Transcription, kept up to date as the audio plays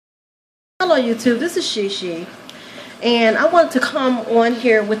Hello YouTube, this is Shishi, and I wanted to come on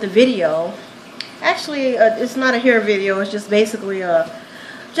here with a video. Actually, it's not a hair video, it's just basically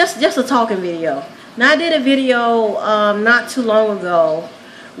just a talking video. Now I did a video not too long ago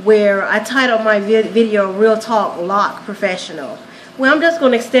where I titled my video Real Talk Lock Professional. Well, I'm just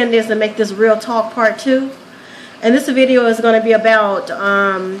going to extend this and make this Real Talk Part 2. And this video is going to be about,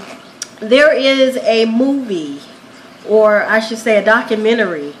 there is a movie, or I should say a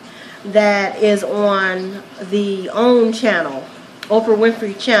documentary, that is on the OWN channel, Oprah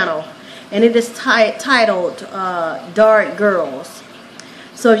Winfrey channel, and it is titled Dark Girls.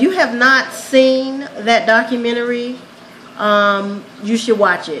 So if you have not seen that documentary, you should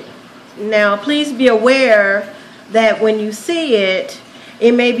watch it. Now please be aware that when you see it,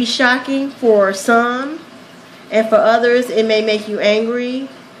 it may be shocking for some, and for others it may make you angry,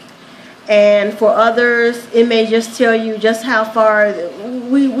 and for others it may just tell you just how far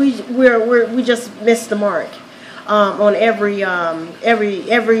we just missed the mark on every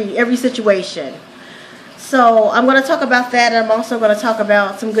situation. So I'm going to talk about that, and I'm also going to talk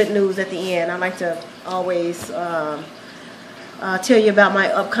about some good news at the end. I like to always tell you about my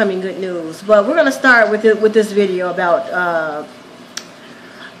upcoming good news. But we're going to start with this video about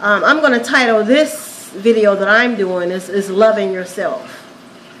I'm going to title this video that I'm doing is Loving Yourself.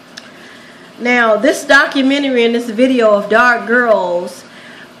 Now, this documentary and this video of Dark Girls,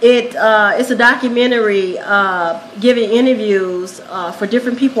 it's a documentary giving interviews for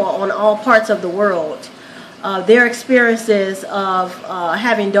different people on all parts of the world. Their experiences of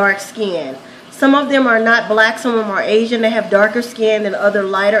having dark skin. Some of them are not black, some of them are Asian. They have darker skin than other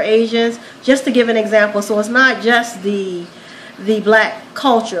lighter Asians. Just to give an example, so it's not just the black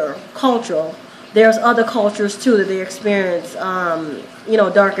cultural. There's other cultures too that they experience,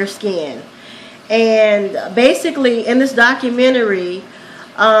 darker skin. And basically, in this documentary,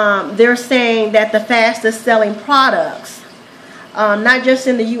 they're saying that the fastest selling products, not just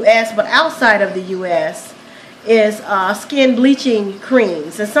in the U.S. but outside of the U.S., is skin bleaching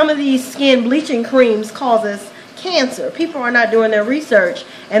creams. And some of these skin bleaching creams causes cancer. People are not doing their research,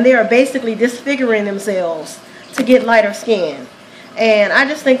 and they are basically disfiguring themselves to get lighter skin. And I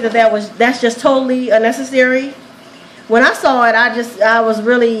just think that that's just totally unnecessary. When I saw it, I was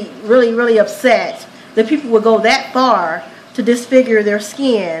really upset that people would go that far to disfigure their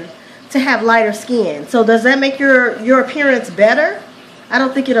skin to have lighter skin. So does that make your appearance better? I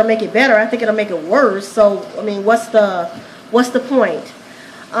don't think it'll make it better. I think it'll make it worse. So I mean, what's the point?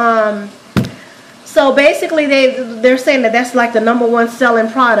 So basically, they're saying that that's like the #1 selling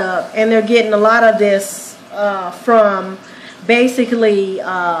product, and they're getting a lot of this from basically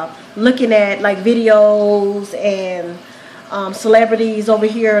looking at like videos and celebrities over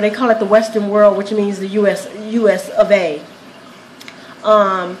here. They call it the Western world, which means the US of A.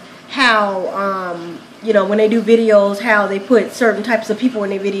 When they do videos, how they put certain types of people in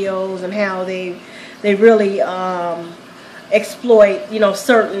their videos, and how they really exploit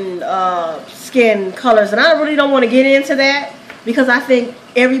certain skin colors. And I really don't want to get into that, because I think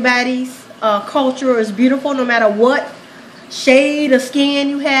everybody's culture is beautiful, no matter what shade of skin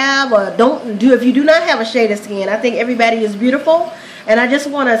you have, or if you do not have a shade of skin. I think everybody is beautiful, and I just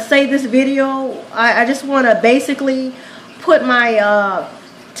want to say this video, I just want to basically put my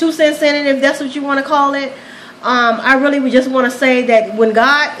 2 cents in it, if that's what you want to call it. I really would just want to say that when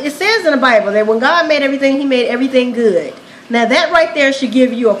God, it says in the Bible that when God made everything, He made everything good. Now that right there should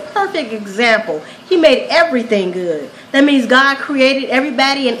give you a perfect example. He made everything good. That means God created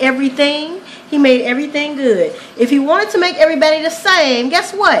everybody and everything. He made everything good. If He wanted to make everybody the same,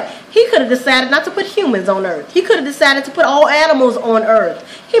 guess what? He could have decided not to put humans on earth. He could have decided to put all animals on earth.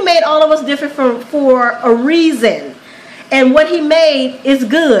 He made all of us different for a reason. And what He made is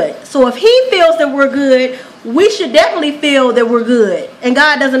good. So if He feels that we're good, we should definitely feel that we're good. And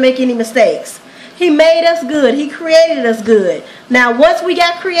God doesn't make any mistakes. He made us good. He created us good. Now, once we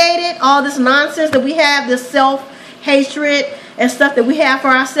got created, all this nonsense that we have, this self-hatred and stuff that we have for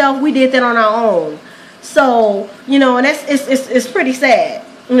ourselves, we did that on our own. So, and it's pretty sad.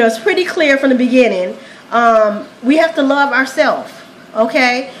 It's pretty clear from the beginning. We have to love ourselves,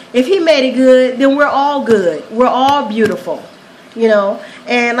 okay? If He made it good, then we're all good. We're all beautiful,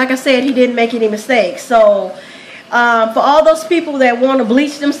 And like I said, He didn't make any mistakes. So, for all those people that want to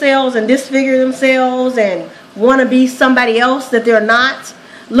bleach themselves and disfigure themselves and want to be somebody else that they're not,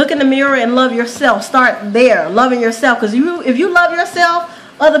 look in the mirror and love yourself. Start there, loving yourself. Because if you love yourself,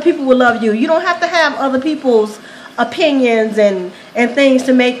 other people will love you. You don't have to have other people's opinions and things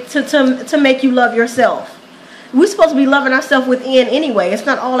to make you love yourself. We're supposed to be loving ourselves within anyway. It's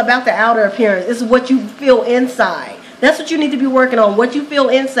not all about the outer appearance. It's what you feel inside. That's what you need to be working on, what you feel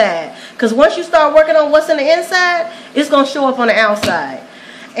inside. Because once you start working on what's in the inside, it's going to show up on the outside.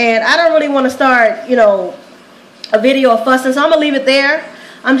 And I don't really want to start, you know, a video of fussing, so I'm going to leave it there.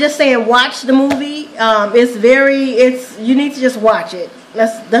 I'm just saying watch the movie. You need to just watch it.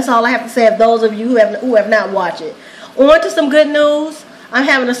 That's all I have to say of those of you who have not watched it. On to some good news. I'm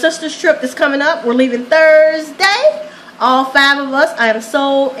having a sister's trip that's coming up. We're leaving Thursday. All 5 of us. I am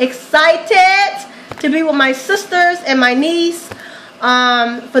so excited to be with my sisters and my niece.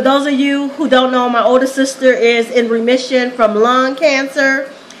 For those of you who don't know, my older sister is in remission from lung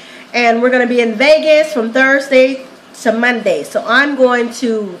cancer. And we're going to be in Vegas from Thursday to Monday. So I'm going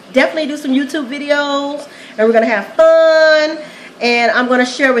to definitely do some YouTube videos. And we're going to have fun. And I'm going to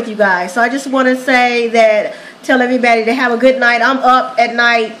share with you guys. So I just want to say that, tell everybody to have a good night. I'm up at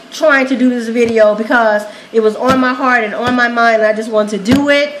night trying to do this video because it was on my heart and on my mind. And I just wanted to do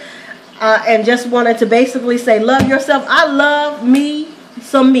it. And just wanted to basically say, love yourself. I love me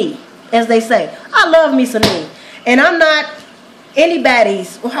some me, as they say. I love me some me. And I'm not anybody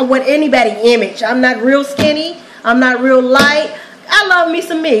image. I'm not real skinny. I'm not real light. I love me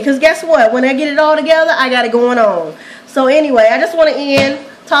some me. Because guess what? When I get it all together, I got it going on. So anyway, I just want to end.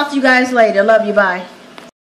 Talk to you guys later. Love you. Bye.